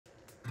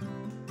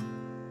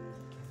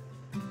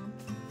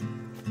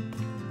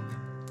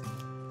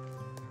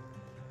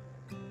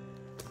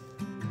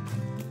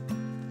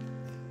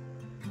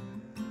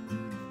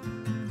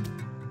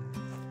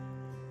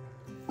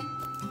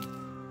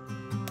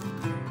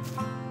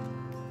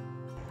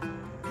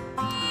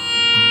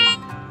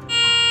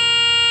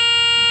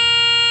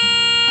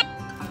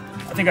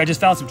think I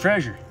just found some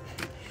treasure.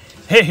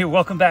 Hey,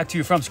 welcome back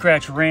to From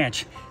Scratch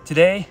Ranch.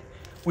 Today,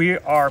 we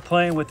are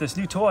playing with this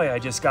new toy I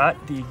just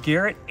got, the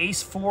Garrett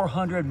Ace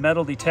 400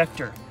 metal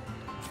detector.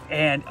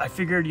 And I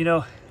figured, you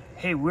know,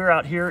 hey, we're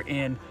out here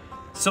in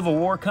Civil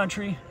War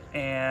country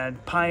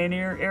and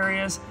pioneer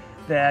areas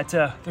that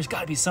there's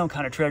got to be some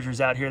kind of treasures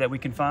out here that we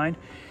can find.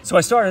 So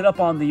I started up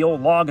on the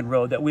old logging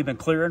road that we've been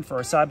clearing for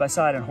our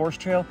side-by-side and horse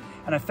trail,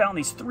 and I found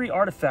these 3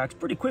 artifacts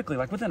pretty quickly,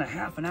 like within a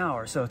half an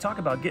hour. So talk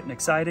about getting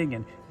exciting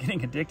and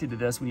getting addicted to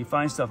this when you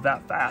find stuff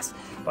that fast.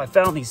 But I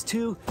found these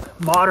 2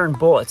 modern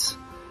bullets.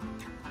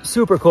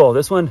 Super cool.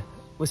 This one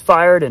was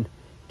fired and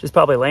just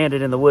probably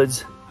landed in the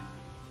woods.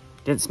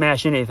 Didn't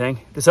smash anything.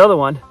 This other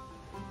one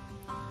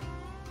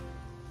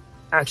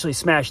actually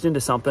smashed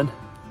into something,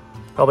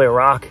 probably a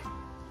rock.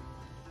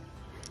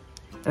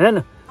 And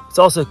then what's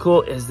also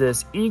cool is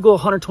this Eagle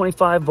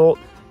 125 volt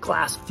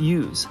glass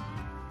fuse.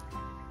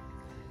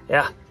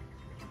 Yeah,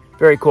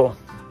 very cool.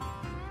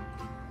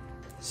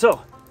 So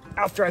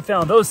after I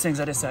found those things,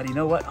 I decided, you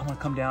know what? I'm gonna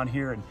come down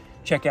here and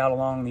check out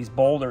along these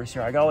boulders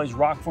here. I got all these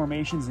rock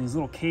formations and these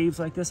little caves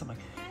like this. I'm like,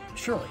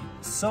 surely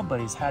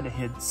somebody's had to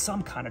hide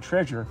some kind of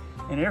treasure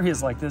in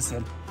areas like this,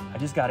 and I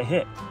just got a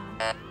hit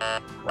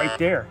right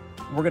there.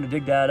 We're gonna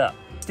dig that up.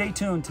 Stay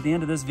tuned to the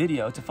end of this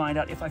video to find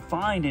out if I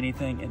find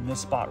anything in this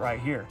spot right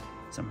here.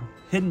 Some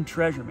hidden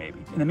treasure maybe.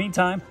 In the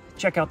meantime,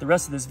 check out the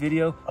rest of this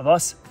video of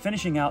us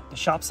finishing out the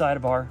shop side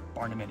of our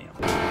Barndominium.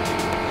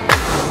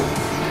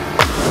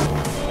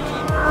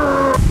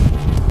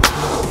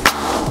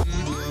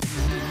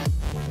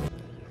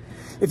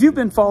 If you've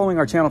been following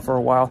our channel for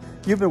a while,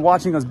 you've been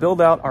watching us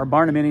build out our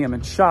Barndominium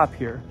and shop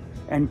here,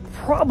 and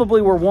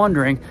probably were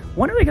wondering,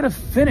 when are we gonna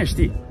finish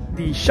the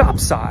shop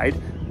side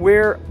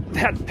where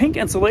that pink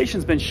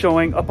insulation's been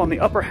showing up on the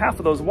upper half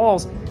of those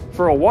walls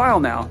for a while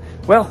now?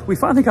 Well, we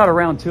finally got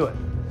around to it.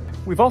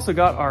 We've also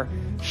got our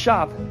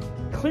shop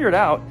cleared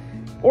out,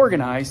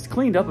 organized,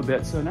 cleaned up a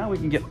bit, so now we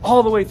can get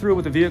all the way through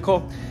with the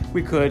vehicle.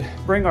 We could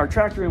bring our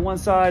tractor in one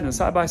side and a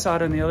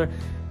side-by-side on the other.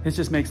 It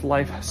just makes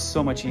life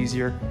so much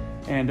easier.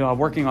 And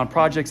working on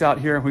projects out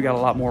here, we got a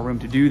lot more room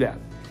to do that.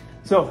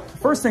 So the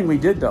first thing we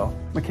did though,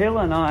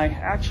 Michaela and I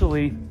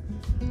actually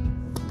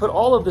put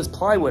all of this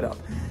plywood up.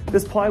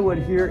 This plywood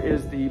here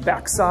is the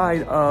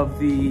backside of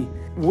the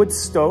wood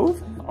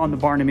stove on the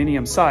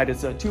Barndominium side.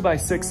 It's a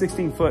 2x6,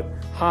 16-foot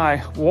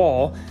high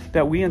wall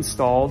that we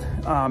installed.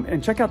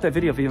 And check out that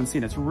video if you haven't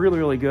seen it. It's really,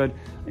 really good,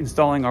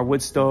 installing our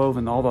wood stove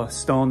and all the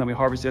stone that we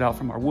harvested out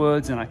from our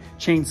woods, and I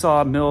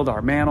chainsaw milled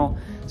our mantle.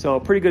 So a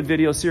pretty good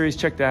video series,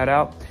 check that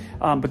out.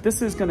 But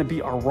this is gonna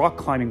be our rock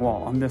climbing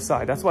wall on this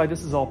side. That's why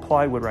this is all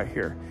plywood right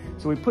here.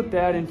 So we put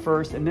that in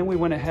first, and then we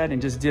went ahead and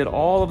just did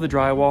all of the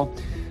drywall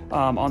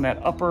on that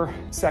upper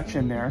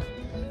section there.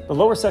 The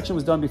lower section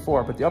was done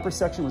before, but the upper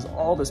section was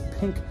all this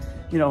pink,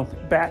 you know,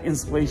 bat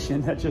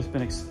insulation that's just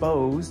been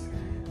exposed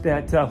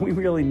that we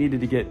really needed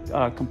to get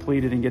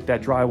completed and get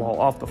that drywall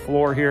off the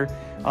floor here.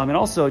 And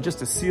also just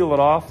to seal it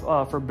off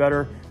for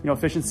better, you know,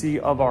 efficiency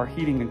of our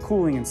heating and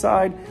cooling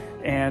inside,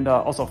 and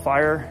also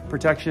fire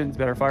protection,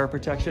 better fire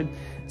protection.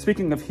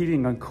 Speaking of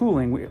heating and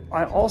cooling,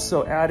 I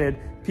also added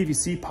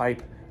PVC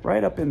pipe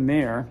right up in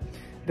there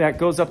that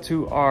goes up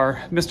to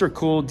our Mr.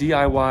 Cool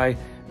DIY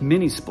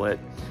mini split.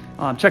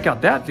 Check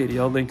out that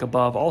video, link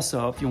above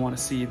also if you want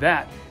to see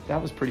that.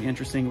 That was pretty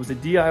interesting. It was a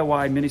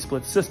DIY mini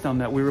split system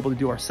that we were able to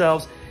do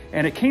ourselves,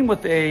 and it came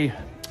with a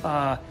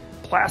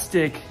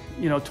plastic,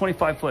 you know,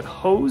 25-foot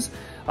hose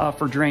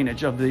for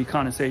drainage of the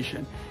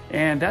condensation.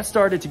 And that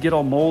started to get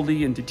all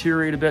moldy and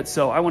deteriorate a bit,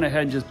 so I went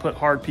ahead and just put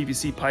hard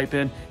PVC pipe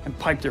in and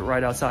piped it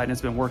right outside, and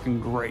it's been working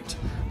great.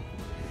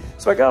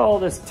 So I got all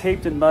this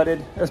taped and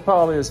mudded. That's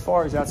probably as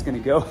far as that's gonna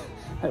go,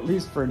 at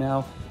least for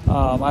now.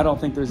 I don't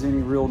think there's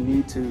any real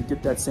need to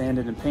get that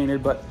sanded and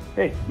painted, but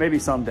hey, maybe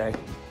someday.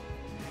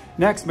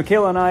 Next,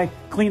 Michaela and I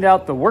cleaned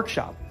out the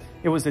workshop.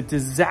 It was a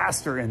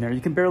disaster in there. You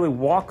can barely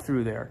walk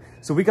through there.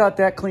 So we got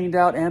that cleaned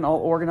out and all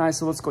organized,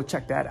 so let's go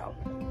check that out.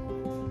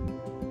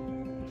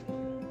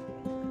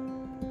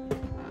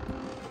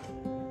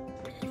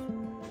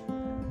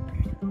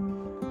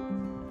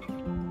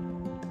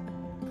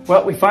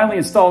 Well, we finally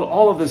installed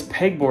all of this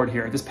pegboard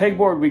here. This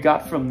pegboard we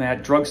got from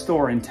that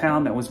drugstore in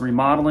town that was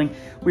remodeling.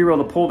 We were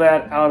able to pull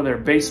that out of their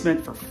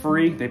basement for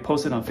free. They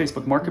posted on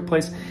Facebook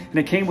Marketplace, and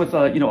it came with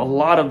you know, a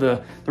lot of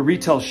the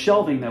retail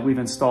shelving that we've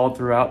installed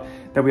throughout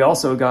that we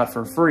also got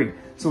for free.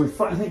 So we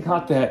finally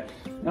got that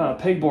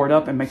pegboard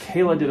up, and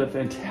Michaela did a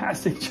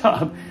fantastic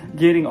job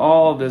getting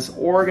all of this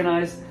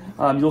organized.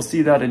 You'll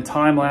see that in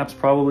time lapse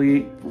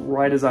probably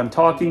right as I'm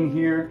talking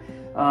here.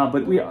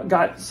 But we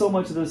got so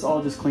much of this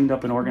all just cleaned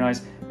up and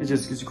organized.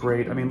 It's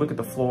great. I mean, look at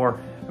the floor.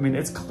 I mean,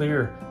 it's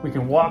clear. We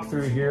can walk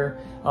through here.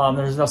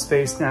 There's enough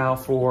space now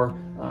for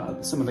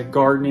some of the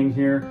gardening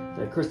here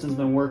that Kristen's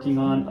been working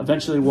on.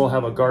 Eventually we'll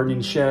have a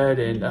gardening shed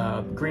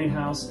and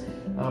greenhouse,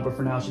 but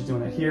for now she's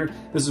doing it here.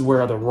 This is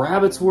where the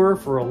rabbits were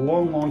for a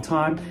long, long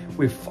time.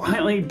 We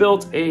finally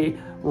built a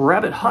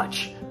rabbit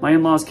hutch. My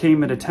in-laws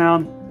came into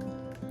town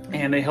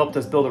and they helped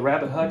us build a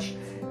rabbit hutch,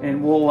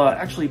 and we'll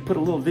actually put a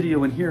little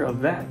video in here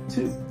of that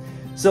too.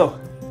 So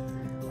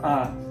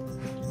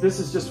this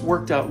has just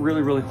worked out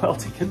really, really well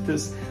to get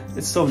this.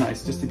 It's so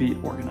nice just to be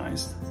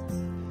organized.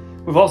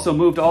 We've also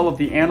moved all of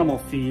the animal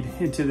feed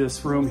into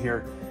this room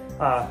here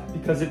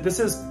because this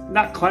is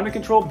not climate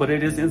controlled, but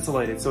it is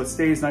insulated. So it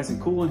stays nice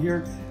and cool in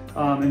here.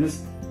 And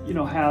this, you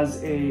know,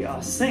 has a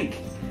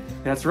sink.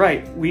 That's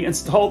right, we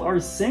installed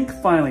our sink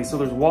finally. So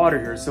there's water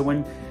here. So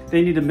when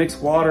they need to mix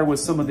water with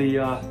some of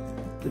the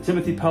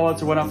Timothy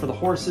pellets or whatnot for the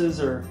horses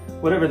or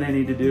whatever they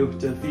need to do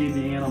to feed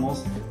the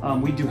animals,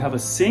 we do have a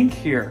sink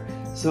here.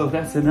 So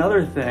that's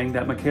another thing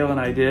that Michaela and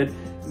I did,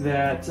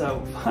 that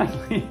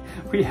finally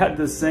we had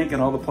the sink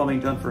and all the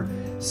plumbing done for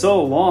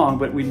so long,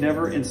 but we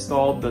never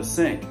installed the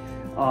sink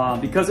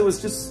because it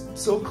was just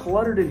so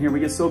cluttered in here. We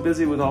get so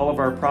busy with all of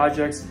our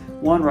projects,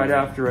 one right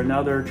after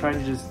another, trying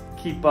to just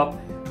keep up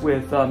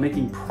with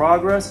making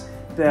progress,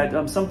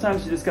 that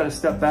sometimes you just got to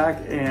step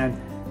back and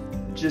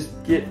just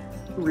get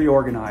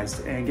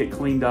reorganized and get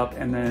cleaned up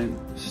and then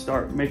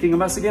start making a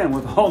mess again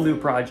with all new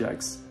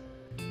projects.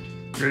 You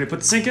ready to put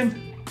the sink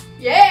in?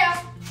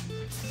 Yeah!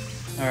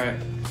 All right,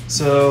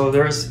 so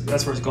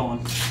that's where it's going.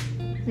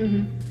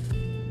 Mm-hmm.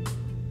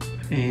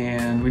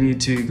 And we need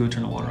to go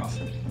turn the water off.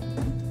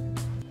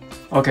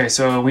 Okay,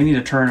 so we need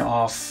to turn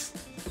off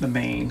the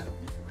main,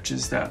 which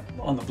is that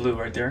on the blue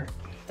right there.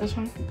 This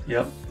one?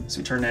 Yep, so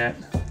we turn that.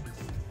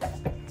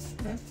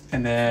 Okay.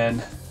 And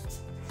then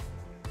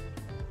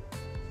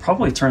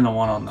probably turn the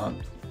one on the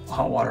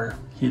hot water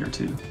heater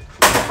too,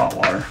 hot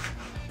water,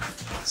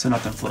 so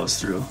nothing flows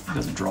through, it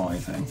doesn't draw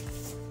anything.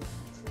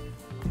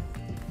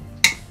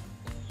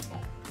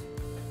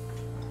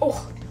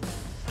 Oh.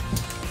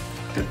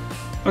 Good.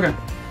 Okay,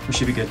 we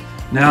should be good.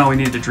 Now we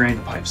need to drain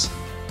the pipes.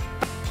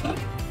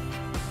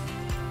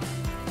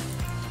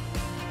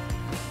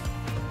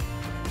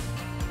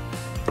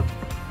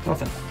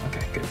 Nothing.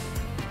 Okay, good.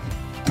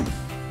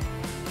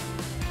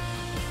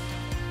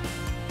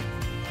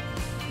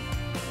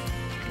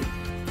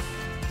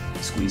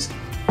 Squeeze.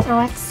 I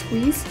like to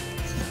squeeze.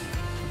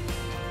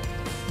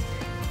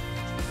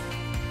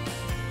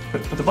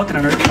 Put the bucket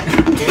under it.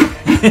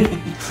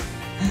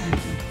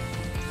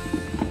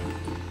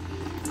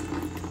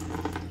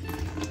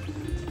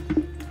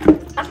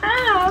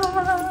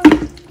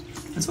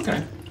 It's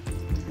okay.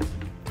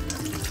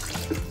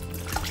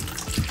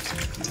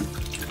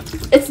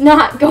 It's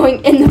not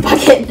going in the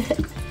bucket.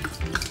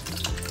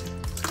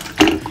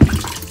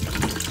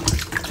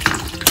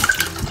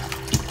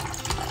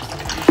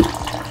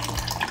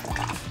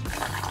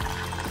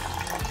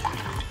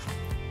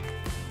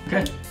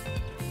 Okay.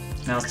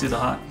 Now let's do the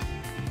hot.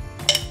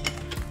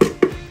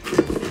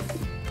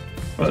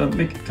 Well,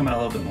 make it come out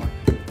a little bit more.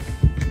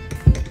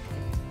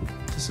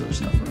 Just so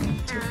there's enough room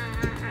to...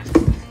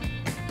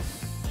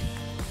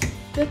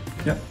 Good.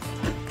 Yep.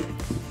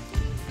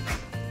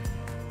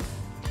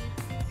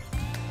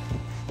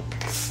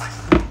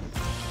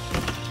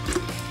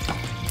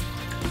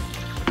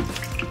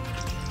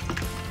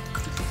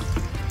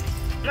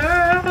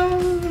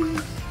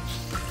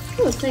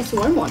 Oh, it's nice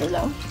warm water though.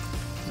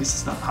 At least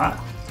it's not hot.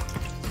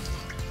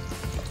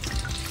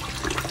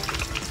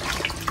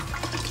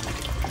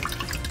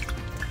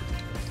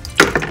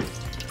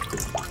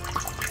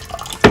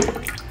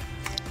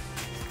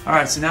 All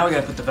right, so now we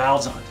gotta put the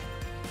valves on.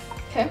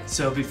 Okay.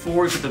 So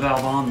before we put the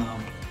valve on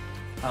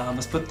though,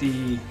 let's put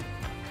the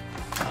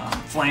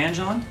flange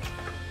on.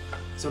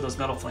 So those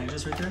metal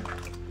flanges right there.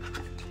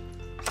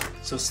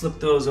 So slip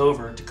those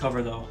over to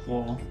cover the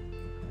wall.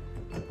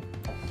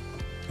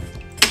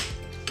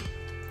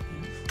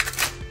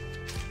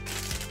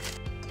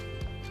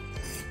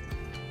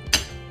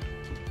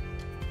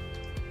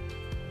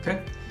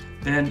 Okay,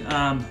 then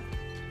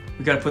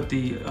we got to put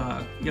the,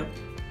 yep,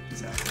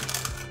 exactly,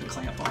 the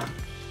clamp on.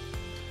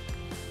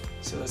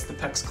 So that's the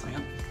PEX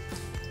clamp.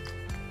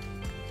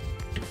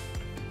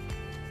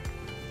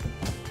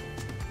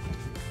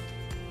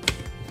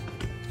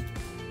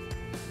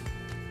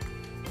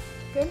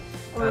 Good.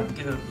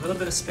 Give it a little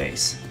bit of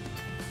space.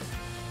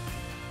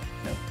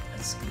 Yep,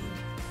 that's good.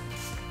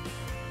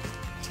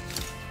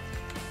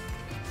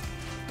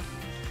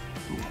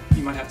 Ooh,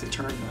 you might have to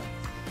turn the,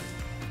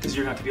 because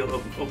you're not going to be able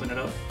to open it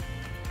up.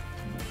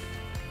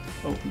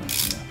 Open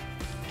it, yeah.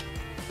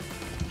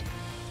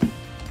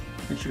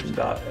 Make sure it's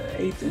about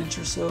an 1/8 inch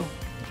or so.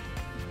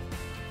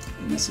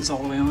 And this is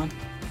all the way on.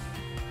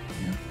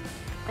 Yeah.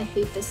 I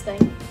hate this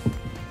thing.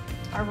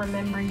 I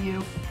remember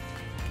you.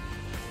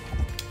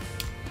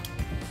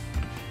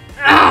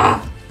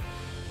 Ah!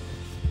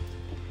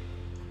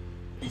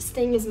 This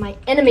thing is my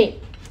enemy.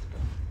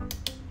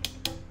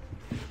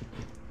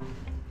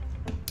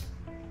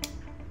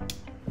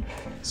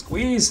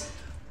 Squeeze.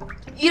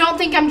 You don't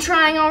think I'm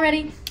trying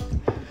already?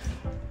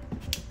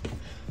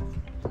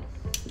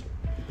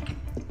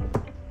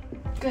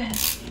 Good.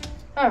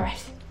 All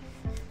right.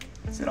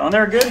 Is it on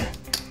there good?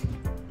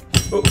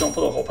 Oh, don't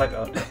pull the whole pipe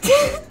out.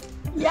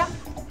 Yeah.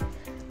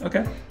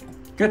 Okay,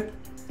 good.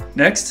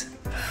 Next.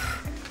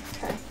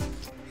 Okay.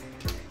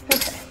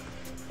 Okay.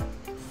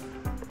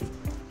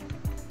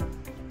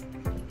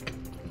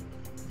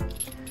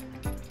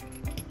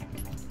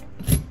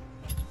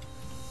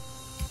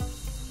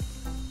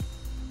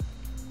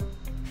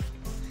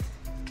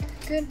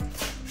 Good.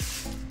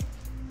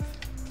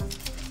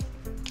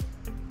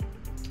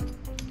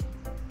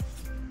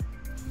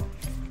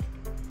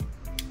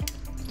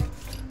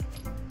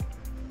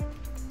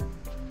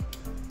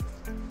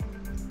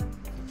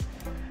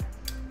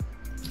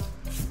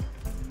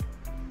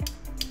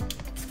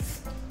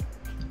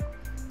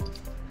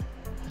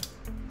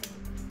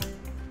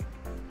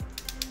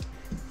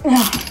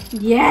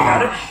 Yeah.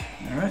 Got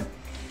it? All right.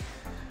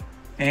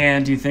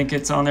 And do you think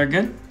it's on there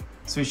good?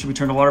 So should we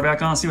turn the water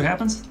back on and see what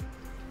happens?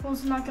 Well,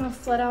 it's not gonna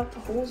flood out the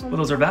holes. Well,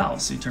 those are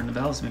valves. So you turn the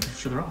valves to make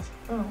sure they're off.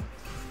 Oh.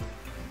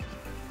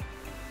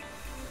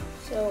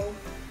 So,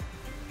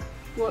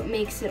 what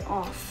makes it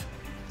off?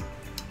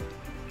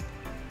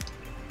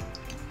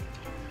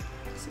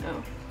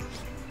 So.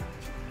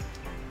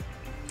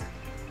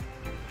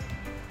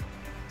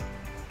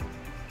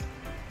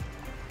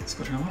 Let's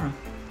go turn the water on.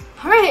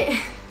 All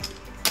right.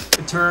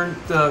 Turn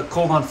the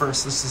cold on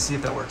first. Let's just see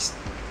if that works.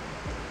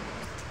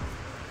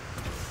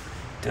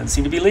 Doesn't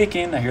seem to be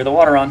leaking. I hear the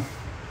water on.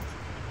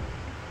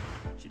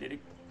 She did it.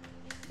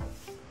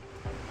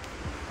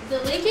 Is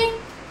it leaking?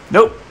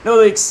 Nope, no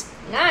leaks.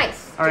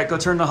 Nice. All right, go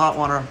turn the hot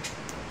water on.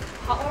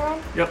 Hot water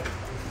on? Yep.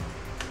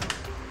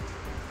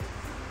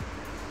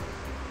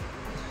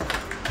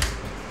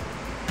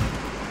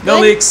 No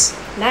Good? leaks.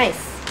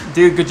 Nice.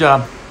 Dude, good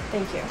job.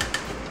 Thank you.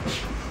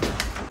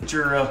 Get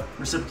your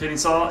reciprocating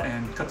saw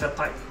and cut that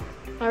pipe.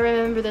 I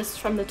remember this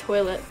from the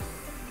toilet,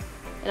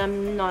 and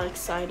I'm not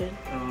excited.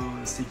 Oh,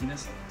 the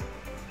stickiness.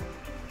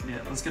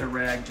 Yeah, let's get a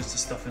rag just to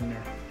stuff in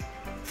there.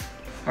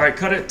 All right,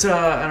 cut it,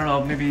 I don't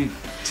know, maybe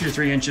 2 or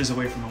 3 inches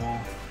away from the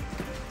wall.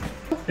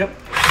 Yep.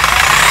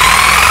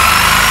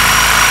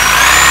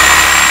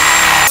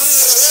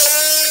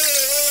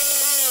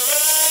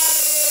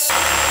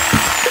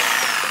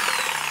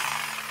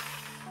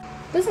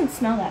 Doesn't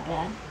smell that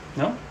bad.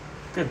 No?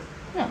 Good.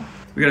 No.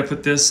 We gotta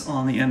put this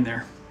on the end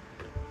there.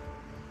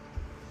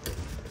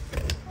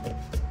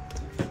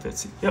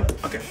 That's it.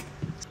 Yep, okay.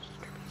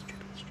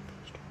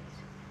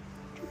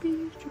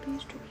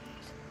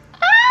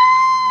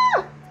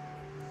 Ah!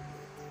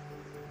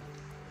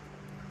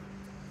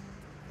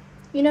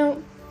 You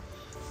know,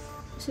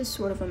 this is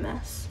sort of a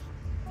mess.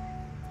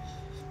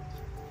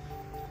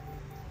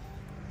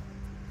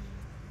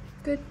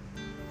 Good.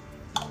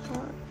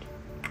 Alright.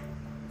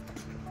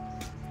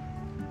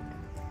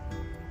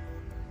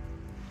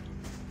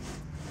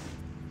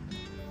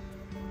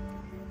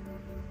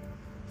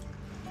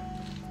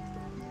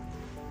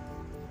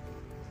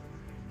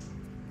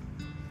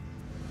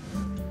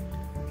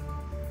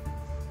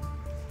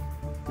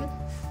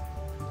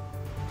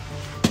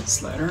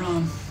 Slide her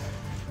on.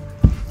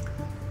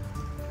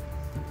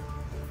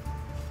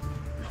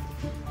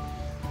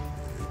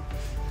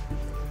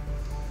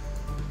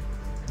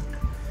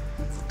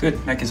 Good.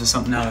 That gives us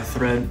something now to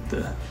thread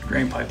the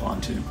drain pipe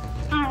onto.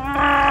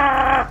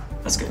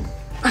 That's good.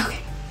 Okay.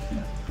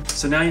 Yeah.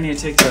 So now you need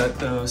to take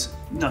those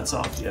nuts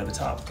off the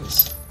top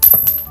because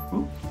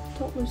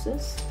Don't lose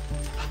this.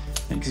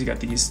 you got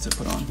these to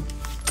put on.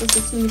 Does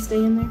this need to stay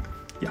in there?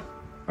 Yeah.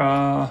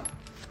 Or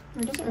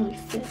it doesn't really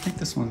fit. I think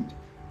this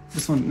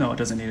one, no, it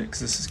doesn't need it because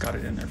this has got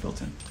it in there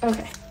built in.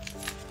 Okay.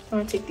 I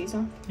want to take these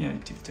off. Yeah, you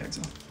take the tags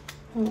off.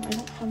 Oh, I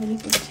don't have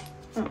anything to take.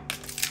 Oh.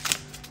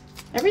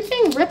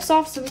 Everything rips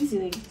off so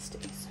easily these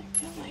days, I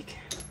feel like.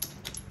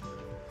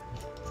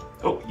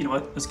 Oh, you know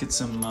what? Let's get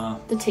some.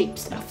 The tape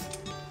stuff.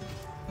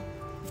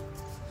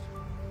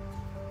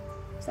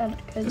 Is that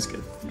good? That's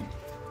good. Yeah.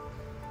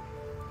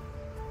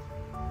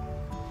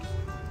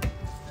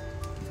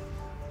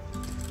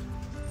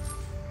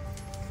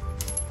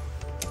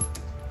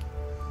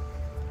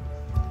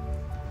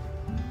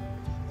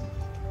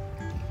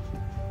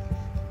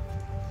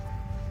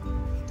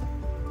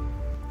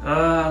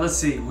 Let's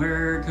see.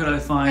 Where could I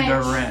find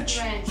our wrench?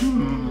 Let's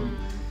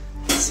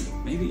see.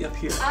 Maybe up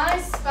here.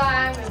 I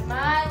spy with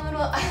my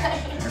little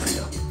eye. There we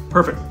go.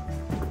 Perfect.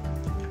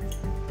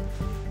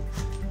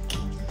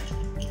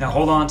 Now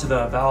hold on to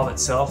the valve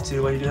itself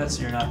too while you do that,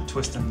 so you're not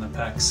twisting the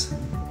pecs.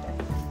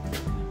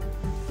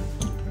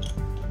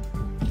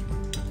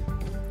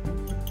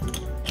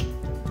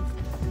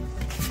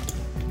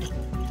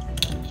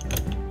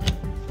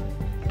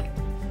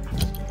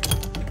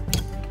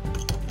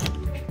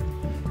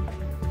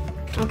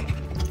 Okay.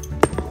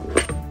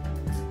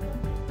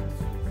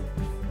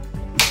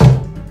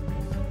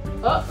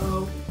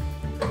 Uh-oh.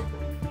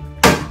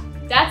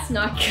 That's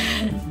not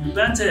good. You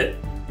bent it.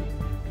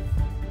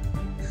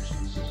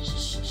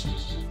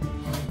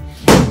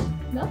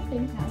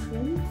 Nothing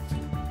happened.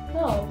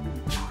 No.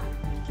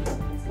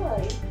 It's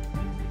like...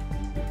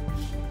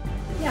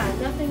 Yeah,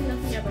 nothing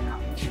ever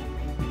happened.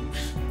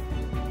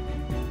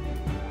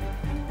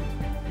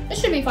 This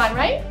should be fine,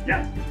 right?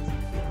 Yeah.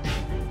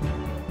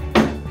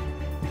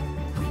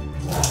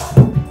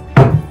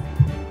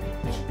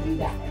 Do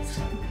that.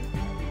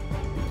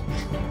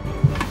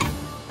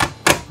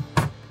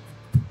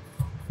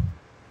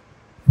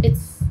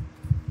 It's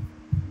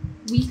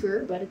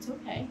weaker, but it's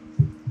okay.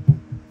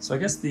 So I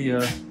guess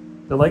the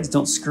legs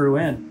don't screw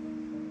in.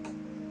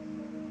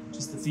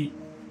 Just the feet.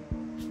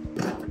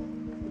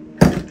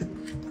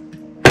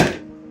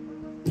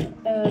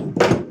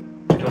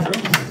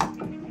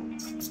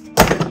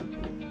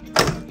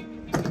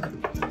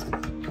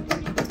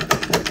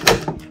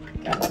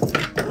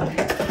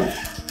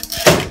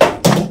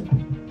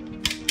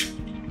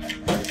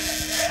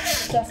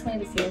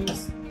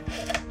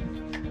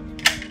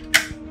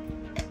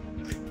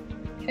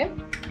 Okay.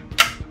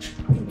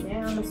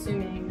 Now I'm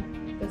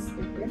assuming this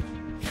through here.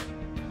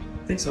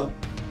 I think so.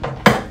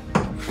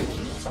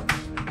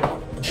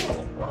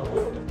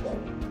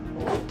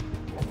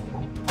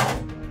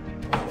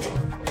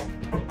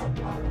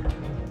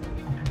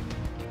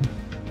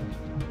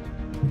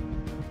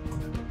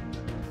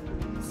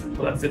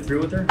 Will that fit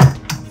through with her?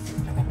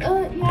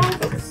 Yeah, I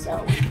think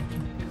so.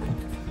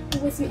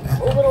 With a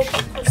little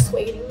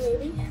persuading,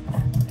 maybe.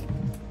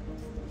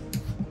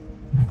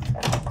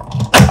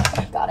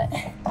 Got it.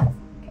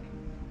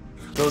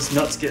 Those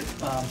nuts get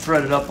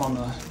threaded up on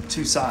the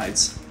two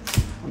sides,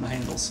 on the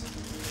handles,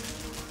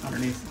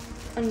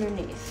 underneath.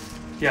 Underneath.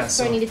 Yeah.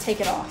 So I need to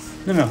take it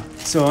off. No.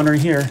 So under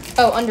here.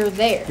 Oh, under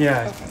there.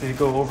 Yeah, Okay. they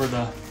go over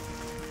the.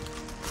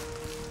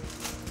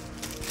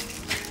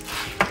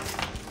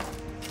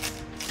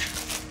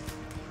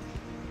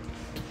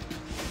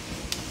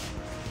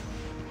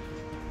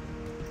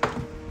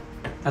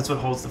 That's what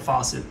holds the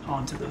faucet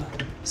onto the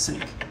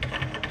sink.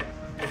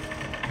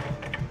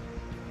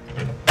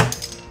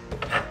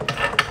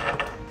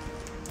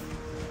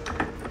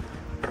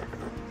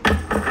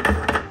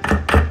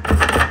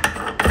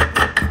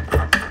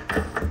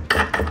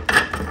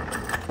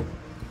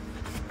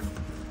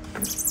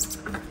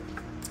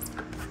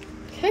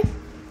 Okay.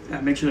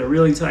 Yeah, make sure they're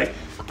really tight.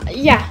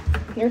 Yeah,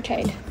 they're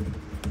tight.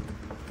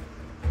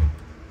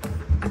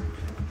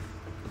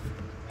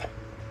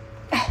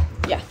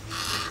 Yeah.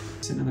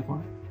 Sitting in the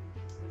corner.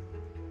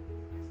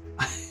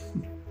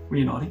 Were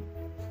you naughty?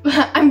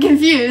 I'm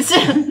confused.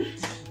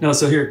 No,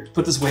 so here,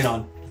 put this weight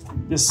on.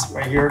 This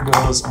right here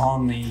goes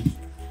on the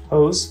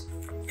hose.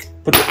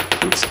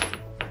 Oops.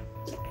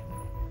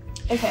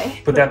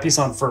 Okay. Put that piece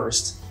on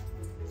first.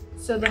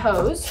 So the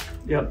hose.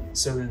 Yep,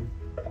 so then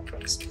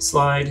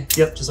slide,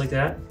 yep, just like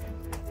that.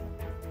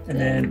 And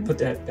then put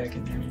that back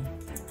in there.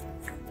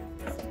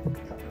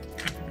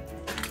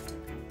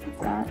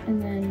 That,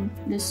 and then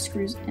this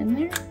screws in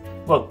there.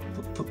 Well,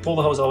 pull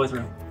the hose all the way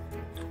through.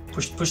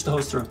 Push the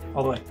hose through,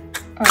 all the way.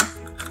 Oh.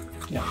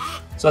 Yeah,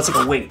 so that's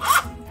like a weight.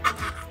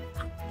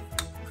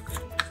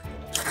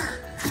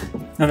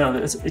 No,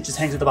 it just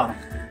hangs at the bottom,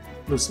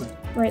 loosely.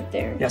 Right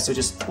there. Yeah, so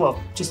just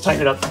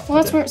tighten it up.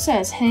 Well, that's where it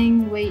says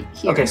hang weight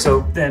here. Okay,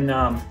 so then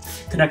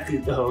connect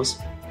the hose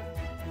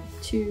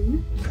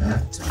To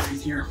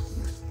right here.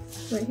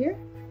 Right here?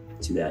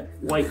 To that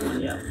white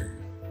one, yeah.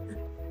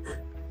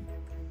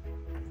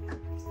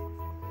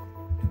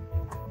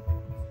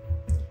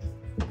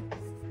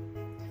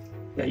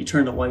 Yeah, you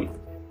turn the white,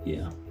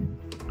 yeah.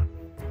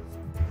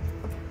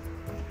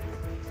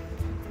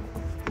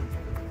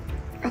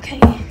 Okay.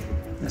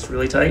 That's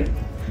really tight.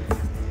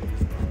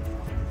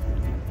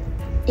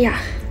 Yeah.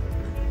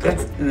 Okay,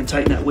 and then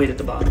tighten that weight at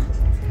the bottom.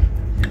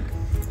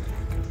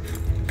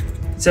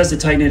 It says to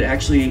tighten it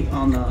actually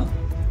on the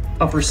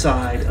upper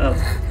side of,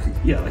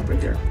 yeah, like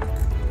right there.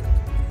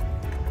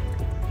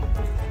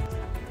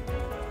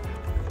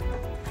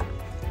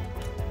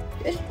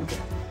 Good.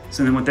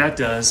 So then what that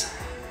does,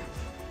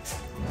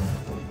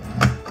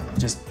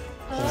 just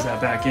pulls that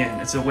back in.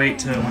 It's a weight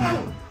to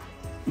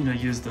when you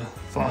use the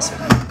faucet.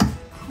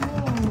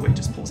 The weight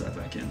just pulls that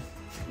back in.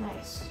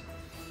 Nice.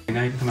 And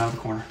now you can come out of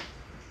the corner.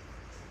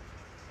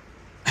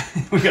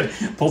 We gotta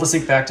pull the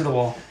sink back to the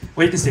wall.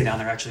 Well, you can stay down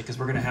there actually, because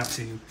we're gonna have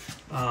to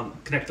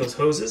connect those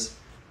hoses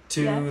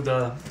to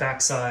the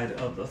back side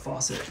of the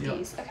faucet. Yep.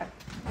 These. Okay.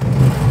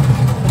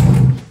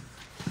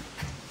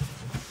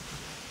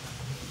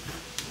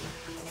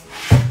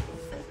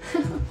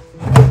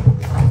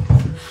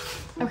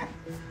 Okay.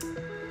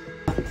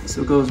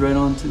 So it goes right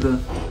on to the.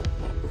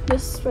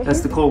 This right That's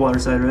here? the cold water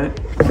side, right?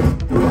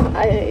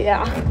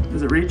 Yeah.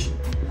 Does it reach?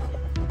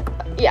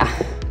 Yeah.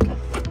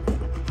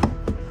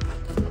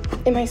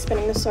 Am I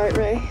spinning this the right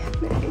way?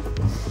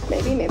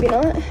 Maybe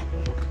not. I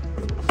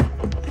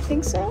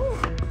think so.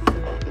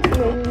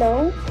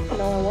 No,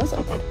 I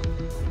wasn't.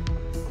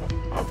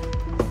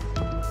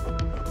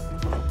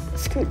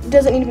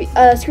 Does it need to be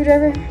a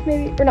screwdriver,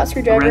 maybe? Or not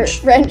screwdriver,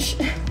 wrench.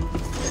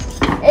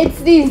 It's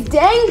these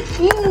dang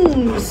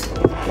fumes.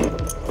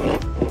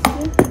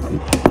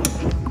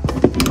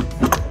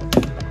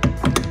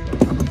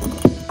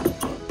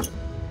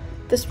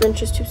 This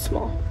wrench is too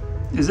small.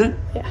 Is it?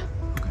 Yeah.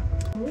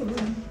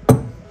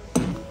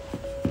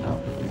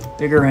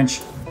 Bigger wrench.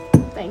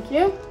 Thank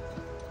you.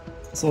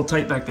 It's a little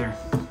tight back there.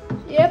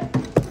 Yep.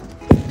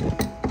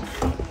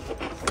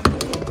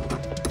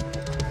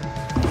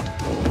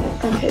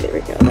 Okay, there we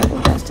go. That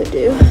one has to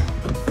do.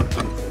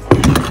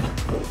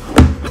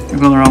 You're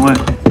going the wrong way.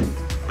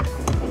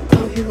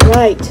 Oh, you're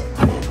right.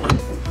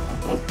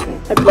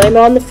 I blame it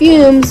on the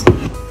fumes.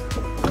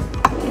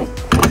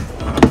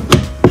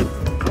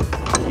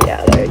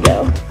 Yeah, there you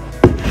go.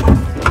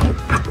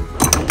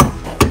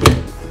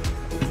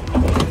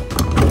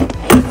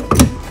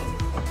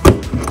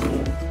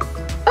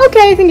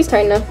 Okay, I think it's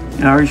tight enough.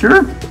 Are you sure?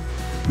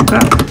 Okay.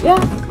 Yeah.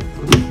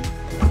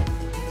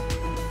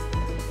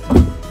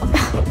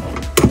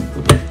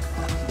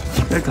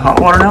 Take the hot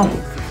water now.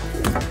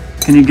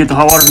 Can you get the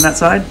hot water from that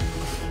side?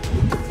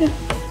 Yeah.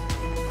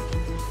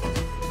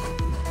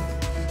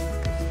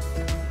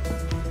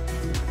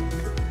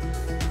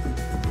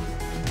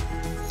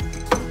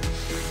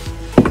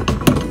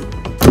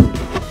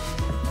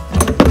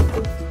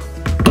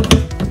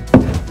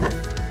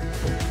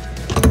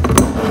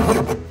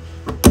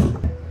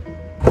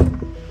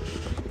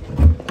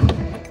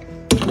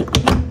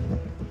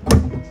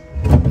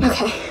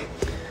 Okay.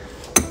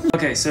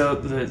 Okay, so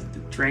the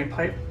drain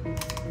pipe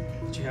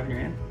that you have in your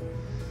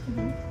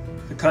hand,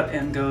 the cut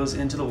end goes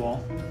into the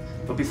wall.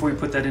 But before you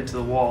put that into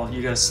the wall,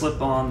 you gotta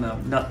slip on the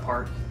nut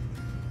part.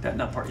 That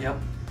nut part, yep.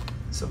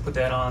 So put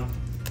that on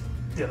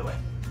the other way.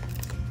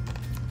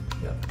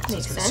 Yep. So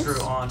Makes it's gonna sense.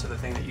 screw onto the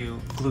thing that you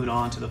glued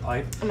onto the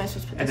pipe. Am I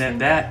supposed to put And this then in?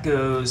 that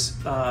goes,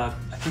 I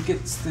think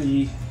it's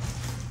the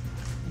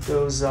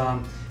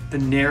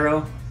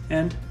narrow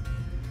end.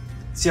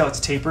 See how it's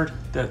tapered?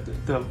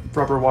 The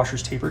rubber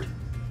washer's tapered?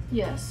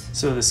 Yes.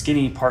 So the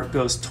skinny part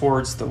goes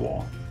towards the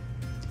wall.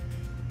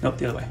 Nope,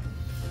 the other way.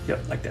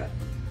 Yep, like that.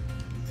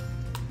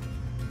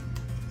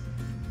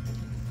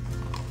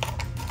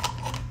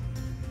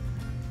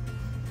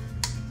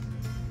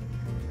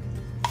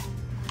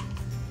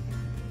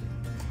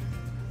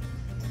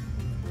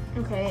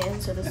 Okay,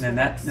 and so this. And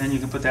then you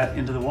can put that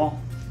into the wall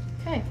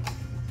Okay.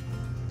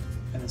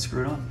 and then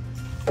screw it on.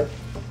 And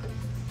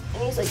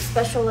these like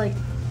special like.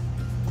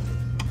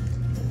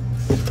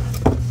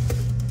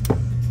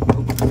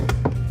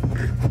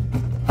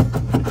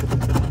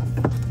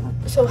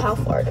 So how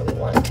far do we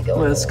want it to go?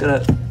 Well, it's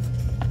gonna.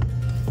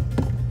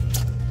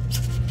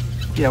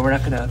 Yeah, we're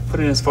not gonna put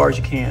it as far as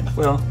you can.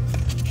 Well,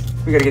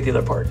 we gotta get the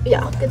other part.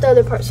 Yeah, get the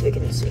other part so we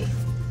can see.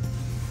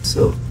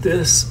 So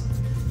this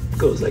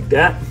goes like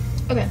that.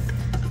 Okay.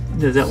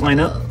 Does that line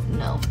up?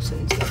 No, so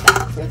we need to get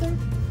back further.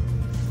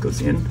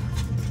 Goes in.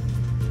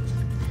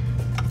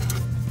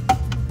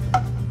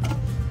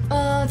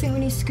 I think we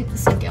need to scoot the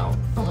sink out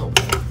a little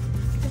bit.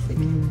 If we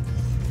can.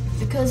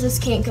 Because this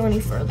can't go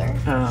any further.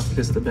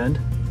 Because of the bend.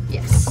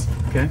 Yes.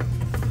 Okay.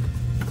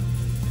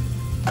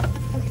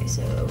 Okay,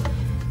 so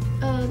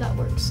that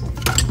works.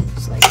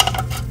 It's like,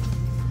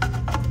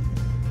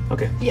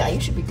 Okay. yeah, you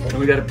should be good. And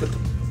we gotta put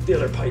the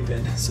other pipe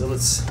in. So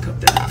let's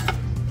cut that.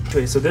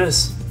 Okay, so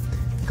this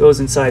goes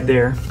inside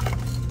there,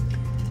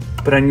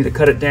 but I need to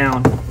cut it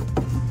down.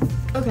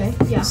 Okay,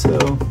 yeah. So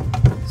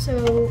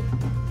So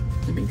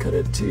let me cut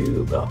it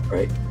to about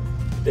right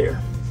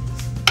there.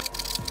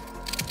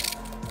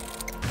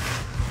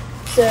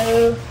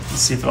 So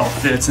Let's see if it all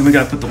fits. And we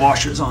gotta put the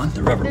washers on,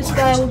 the rubber this washers.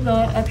 guy will go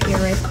up here,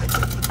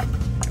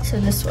 right? So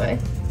this way.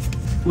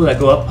 Will that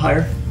go up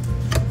higher?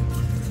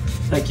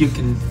 Like you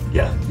can,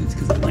 yeah, it's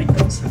because it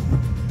lengthens.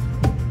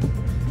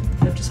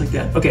 Yep, just like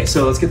that. Okay,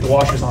 so let's get the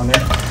washers on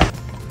there.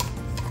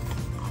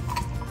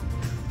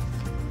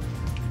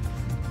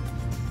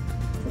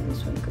 And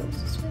this one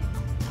goes this way.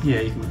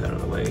 Yeah, you can move that out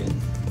of the way.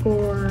 And,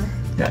 Or,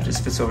 yeah, it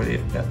just fits over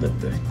that lip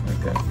thing,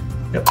 like that.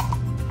 Yep,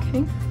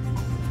 okay.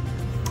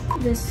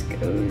 This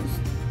goes,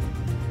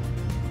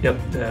 yep,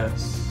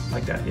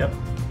 like that, yep.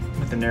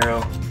 With the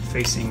narrow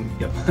facing,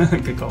 yep,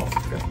 good call.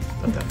 Forgot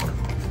about that part.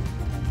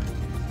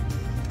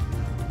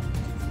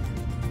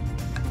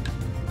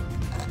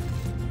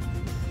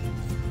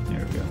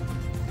 There we go.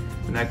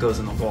 And that goes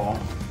in the wall.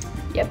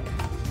 yep.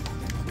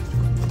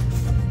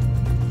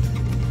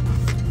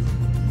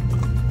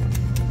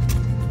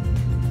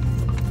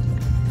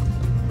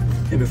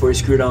 And before you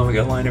screw it on, we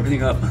gotta line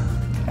everything up.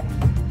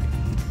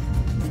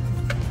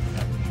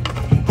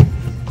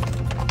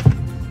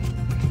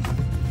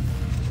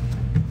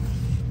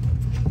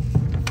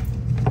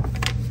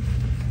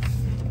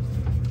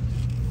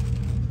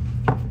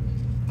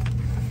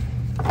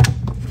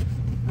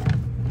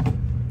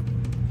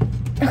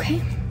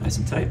 Okay. Nice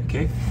and tight,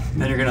 okay?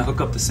 And then you're gonna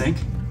hook up the sink.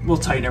 We'll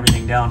tighten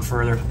everything down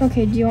further.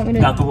 Okay, do you want me to?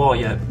 Not the wall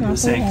yet, Not the the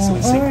sink, so wall,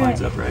 the sink alright.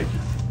 lines up right.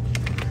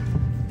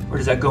 Or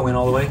does that go in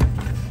all the way?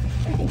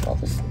 I think I'll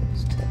just. I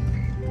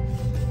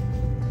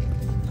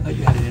thought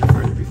you had it in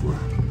further before.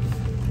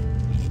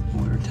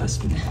 When we were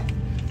testing it.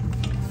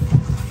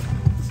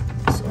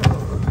 So.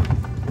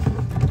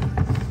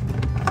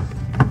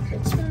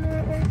 This one the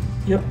right way?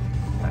 Yep.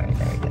 Alright,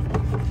 there we go.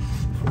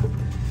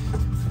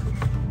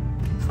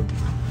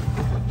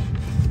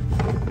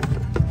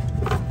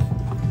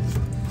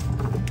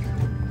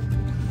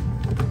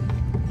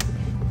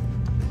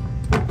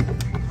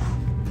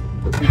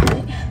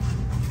 Alright.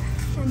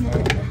 And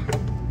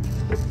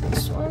then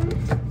this one.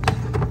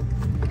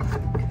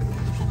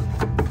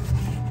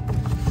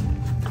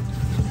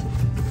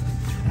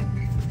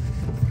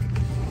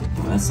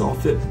 Well, that's all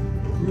fit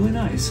really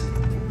nice.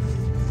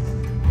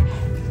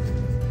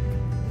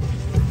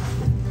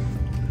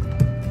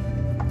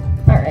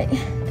 Alright.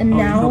 And Oh,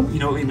 now you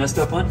know what we messed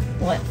up on?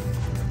 what?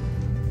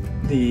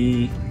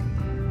 The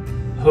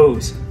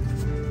hose.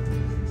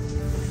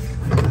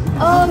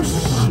 Oh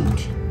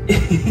shoot.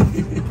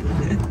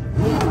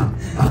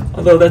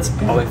 Although that's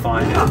probably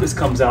fine if this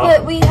comes out.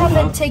 But we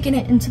haven't taken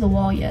it into the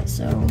wall yet,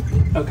 so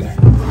Okay.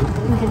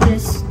 look at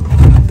this.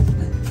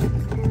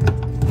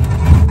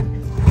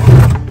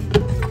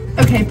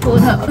 Okay, pull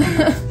it up.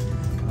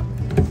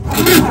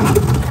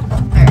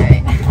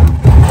 Alright.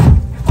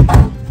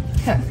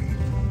 Okay.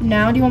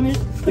 Now do you want me to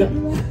put it in the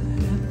wall?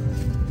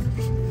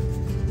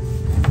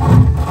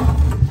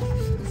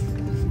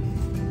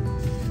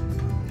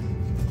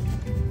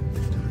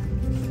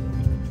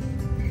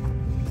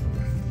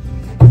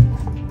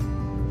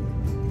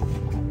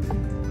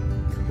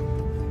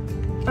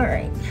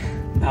 Alright.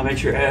 Now make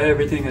sure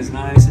everything is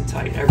nice and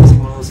tight, every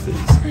single one of those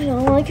fittings. I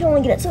know, I can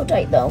only get it so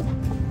tight though.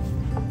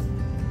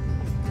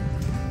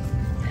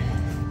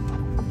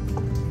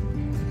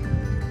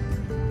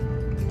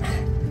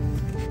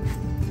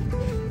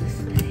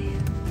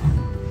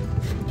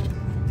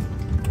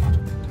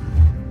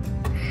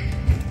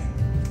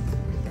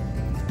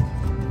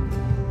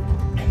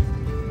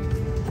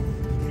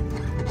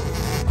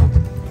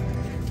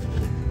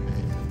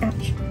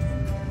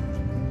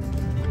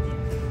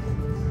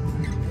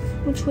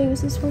 Which way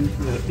was this one?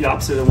 The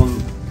opposite of the one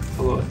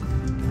below it.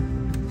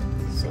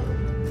 So.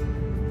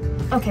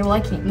 Okay, well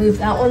I can't move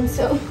that one,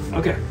 so.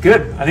 Okay,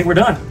 good. I think we're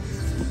done.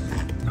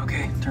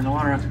 Okay, turn the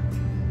water on.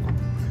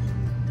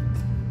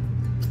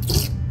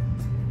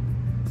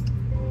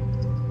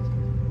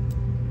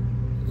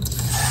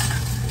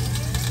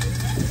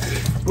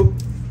 Oop.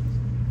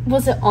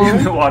 Was it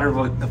on? The water,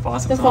 the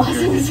faucet's The on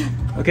faucet's. here.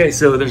 Okay,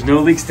 so there's no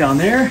leaks down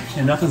there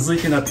and nothing's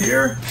leaking up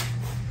here.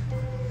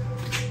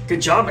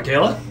 Good job,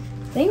 Michaela.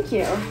 Thank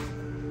you.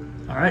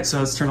 All right, so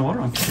let's turn the water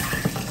on.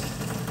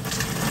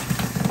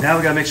 Now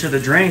we gotta make sure the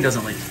drain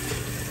doesn't leak.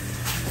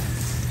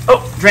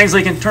 Oh, drain's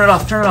leaking. Turn it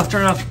off, turn it off,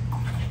 turn it off.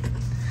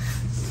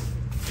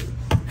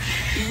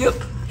 Yep.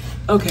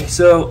 Okay,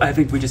 so I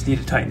think we just need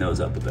to tighten those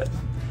up a bit.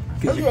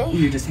 Because Okay.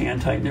 you just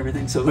hand tighten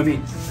everything. So let me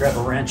grab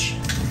a wrench.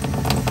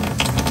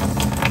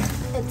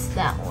 It's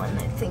that one,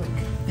 I think.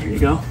 There you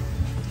go.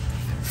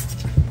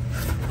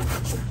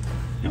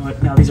 You know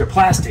what? Now these are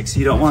plastic, so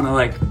you don't want to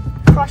like.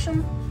 Crush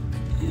them?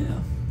 Yeah.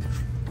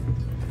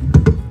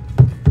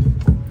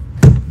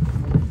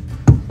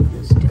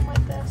 Just do my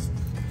best.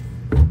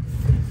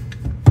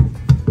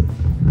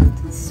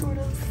 To sort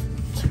of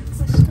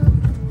twist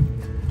them.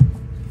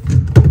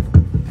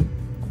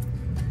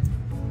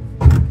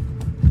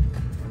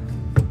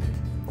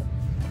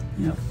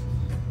 Yep.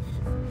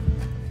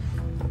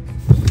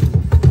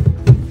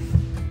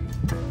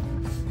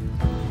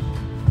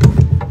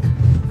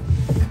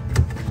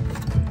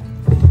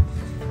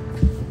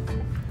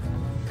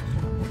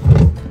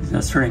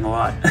 That's turning a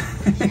lot.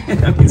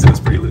 That means it was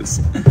pretty loose.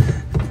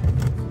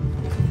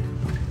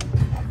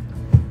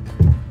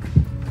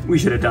 We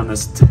should have done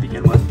this to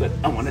begin with, but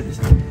I wanted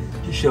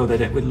to show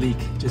that it would leak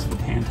just with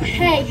hand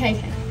tightening.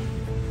 Hey.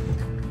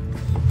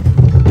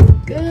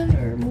 Good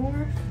or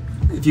more?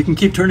 If you can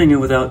keep turning it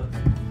without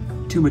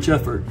too much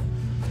effort.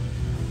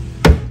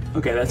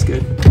 Okay, that's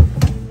good.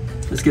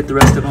 Let's get the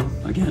rest of them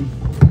again.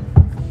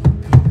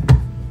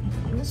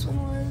 And this one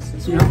was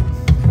this Yep. one?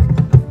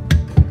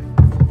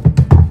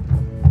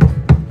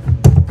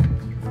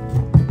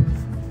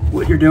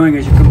 What you're doing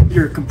is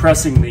you're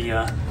compressing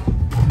the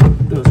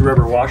those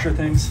rubber washer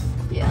things.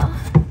 Yeah.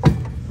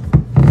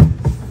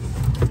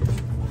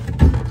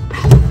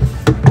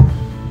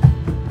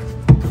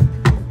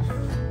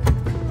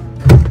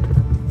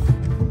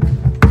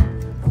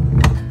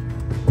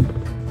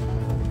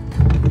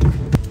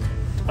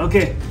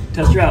 Okay,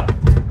 test her out.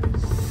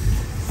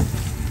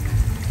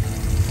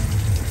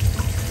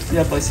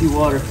 Yep, I see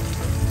water.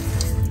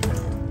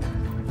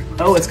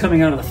 Oh, it's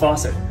coming out of the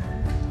faucet.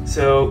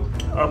 So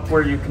up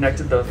where you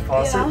connected the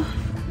faucet, Yeah.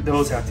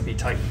 those have to be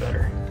tightened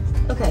better.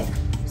 Okay,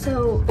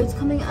 so it's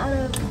coming out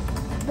of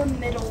the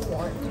middle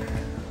one.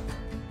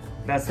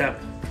 That's that.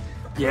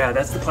 Yeah,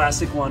 that's the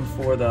plastic one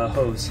for the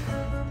hose.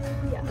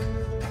 Yeah.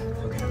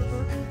 Okay.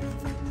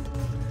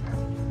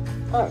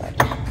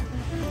 Alright.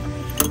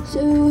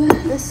 So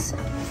this.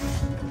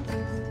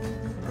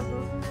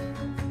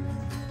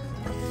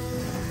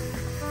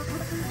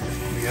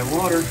 We have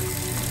water.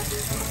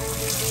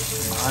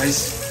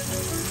 Nice.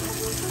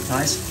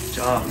 Nice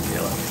job,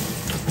 Michaela.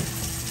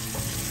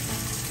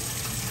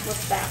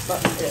 What's that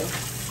button do?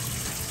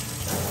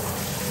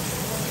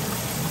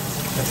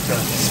 That's the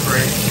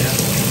spray, yeah.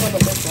 What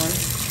about this one?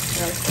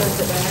 Close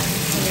it back.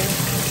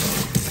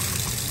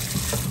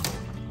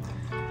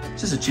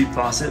 It's just a cheap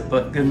faucet,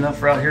 but good enough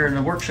for out here in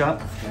the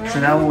workshop. So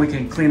now when we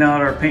can clean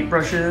out our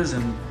paintbrushes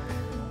and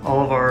all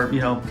of our, you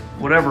know,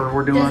 whatever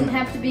we're doing. Doesn't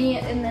have to be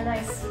in the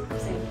nice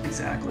sink.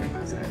 Exactly.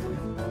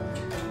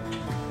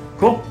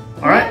 Cool.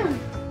 All right. Yeah.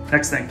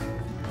 Next thing.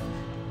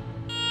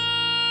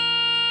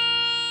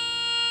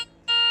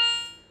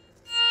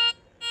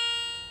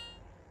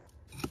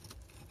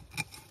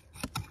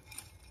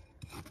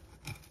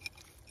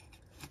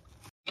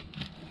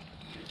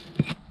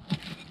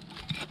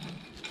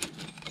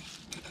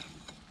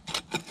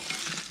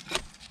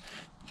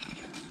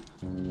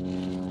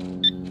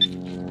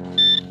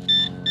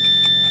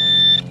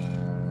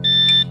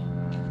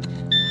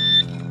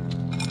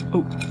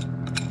 Oh.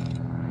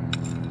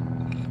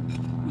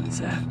 What is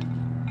that?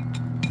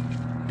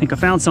 I think I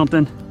found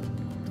something.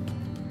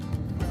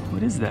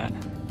 What is that?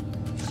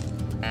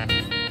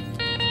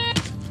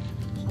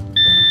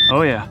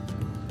 Oh yeah.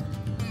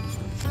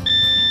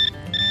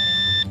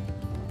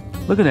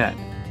 Look at that.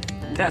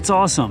 That's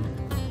awesome.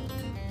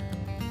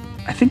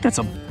 I think that's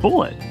a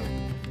bullet.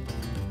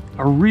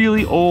 A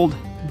really old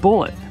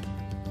bullet.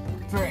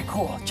 Very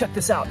cool. Check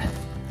this out.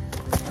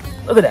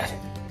 Look at that.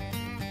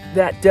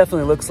 That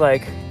definitely looks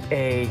like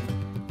a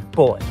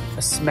bullet,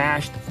 a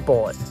smashed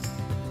bullet.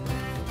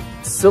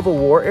 Civil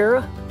War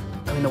era.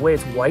 I mean, the way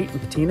it's white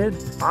and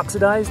patinaed,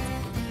 oxidized,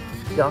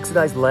 the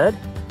oxidized lead.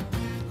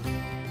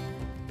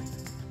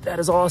 That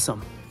is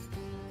awesome.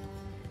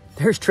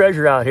 There's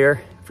treasure out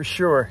here for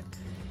sure.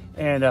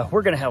 And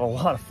we're gonna have a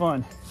lot of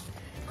fun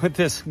with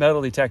this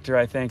metal detector,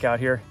 I think, out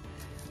here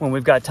when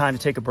we've got time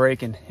to take a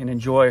break and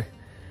enjoy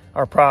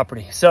our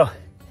property. So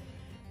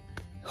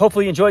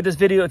hopefully you enjoyed this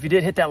video. If you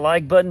did, hit that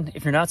like button.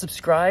 If you're not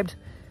subscribed,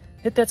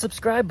 hit that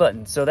subscribe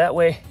button. So that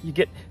way you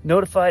get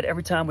notified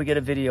every time we get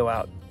a video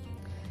out.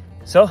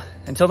 So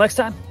until next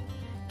time,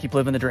 keep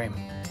living the dream.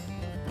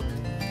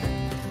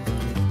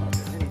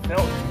 Anything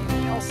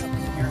else up in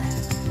here?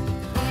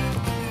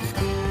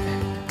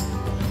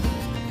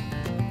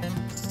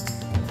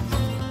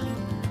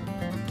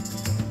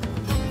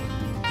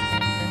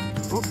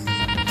 Oop.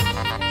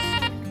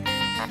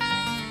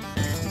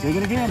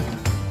 Digging again.